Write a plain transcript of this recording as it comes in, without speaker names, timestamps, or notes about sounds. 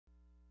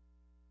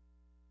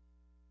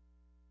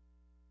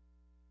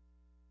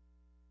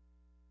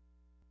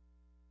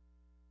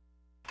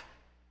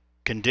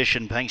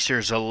Condition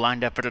pacers are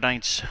lined up for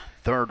tonight's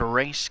third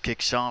race.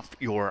 Kicks off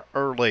your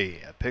early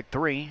pick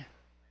 3.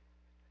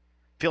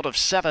 Field of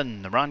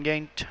 7, the run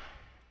gate.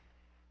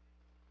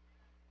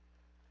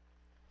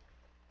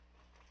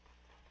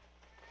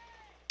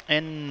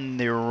 And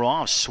they're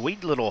off.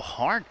 Sweet Little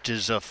Heart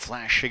is a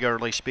flashing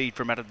early speed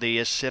from out of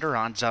the sitter.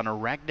 Odds on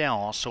Ragnell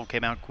also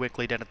came out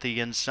quickly down at the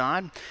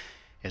inside.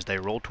 As they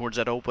roll towards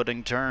that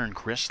opening turn,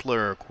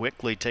 Chrysler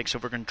quickly takes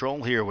over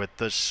control here with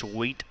the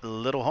Sweet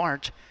Little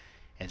Heart.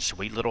 And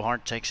Sweet Little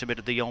Heart takes him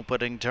into the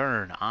opening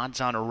turn. Odds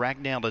on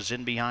Ragnell is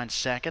in behind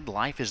second.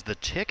 Life is the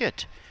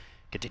Ticket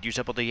continues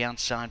up on the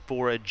outside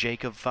for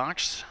Jacob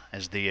Fox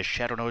as the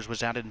Shadow Nose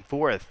was out in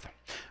fourth.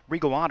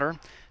 Regal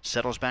Honor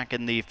settles back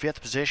in the 5th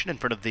position in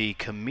front of the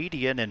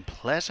Comedian, and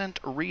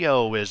Pleasant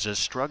Rio is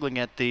struggling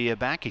at the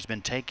back. He's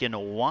been taken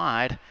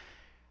wide.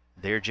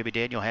 There, Jimmy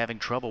Daniel having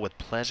trouble with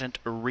Pleasant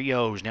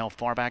Rio's now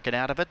far back and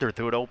out of it. They're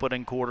through an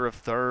opening quarter of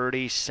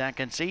 30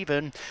 seconds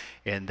even,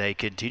 and they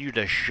continue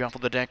to shuffle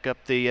the deck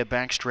up the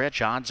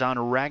backstretch. Odds on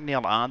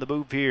Ragnell on the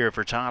move here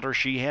for Tyler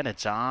Sheehan.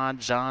 It's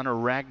odds on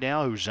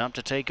Ragnell, who's up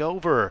to take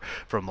over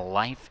from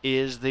Life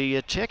is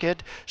the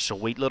Ticket.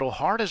 Sweet Little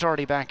Heart is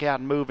already back out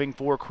and moving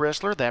for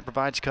Chrysler. That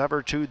provides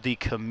cover to the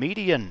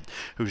Comedian,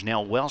 who's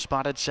now well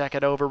spotted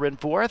second over in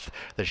fourth.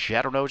 The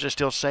Shadow Nose is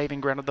still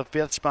saving ground at the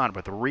 5th spot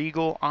with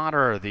Regal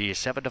Honor, the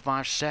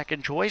 7-5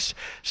 second choice,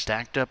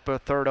 stacked up a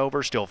third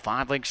over, still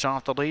 5 lengths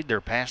off the lead. They're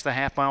past the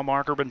half-mile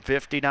marker in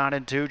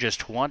 59-2,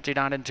 just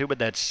 29-2 in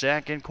that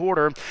second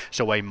quarter.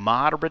 So a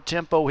moderate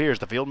tempo here as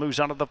the field moves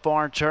onto the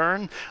far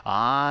turn.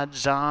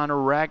 Odds on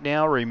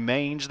Ragnell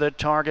remains the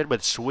target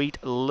with Sweet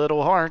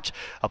Little Heart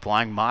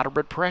applying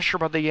moderate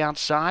pressure on the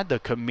outside. The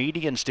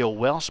Comedian still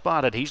well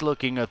spotted. He's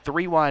looking a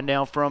 3 wide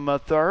now from a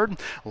third.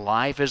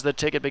 Life as the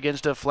Ticket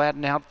begins to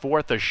flatten out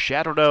fourth. The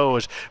Shadow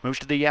Nose moves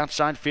to the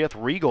outside 5th.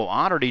 Regal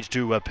Honor needs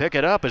to pick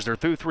it up as they're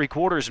through 3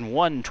 quarters in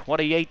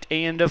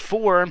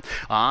 1:28-4.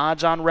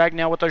 Odds on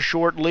Ragnell with a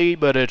short lead,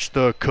 but it's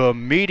the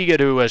Comedian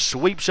who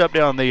sweeps up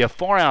down the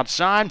far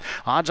outside.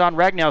 Odds on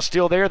Ragnell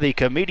still there. The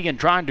Comedian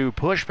trying to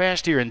push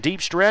past here in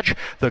deep stretch.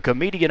 The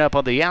Comedian up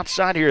on the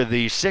outside here,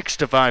 the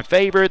 6-5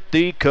 favorite.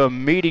 The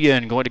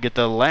Comedian going to get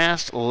the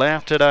last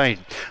lap tonight.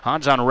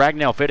 Odds on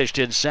Ragnell finished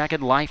in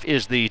second. Life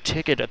is the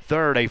Ticket at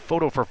third. A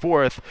photo for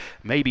fourth.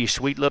 Maybe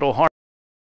Sweet Little Heart.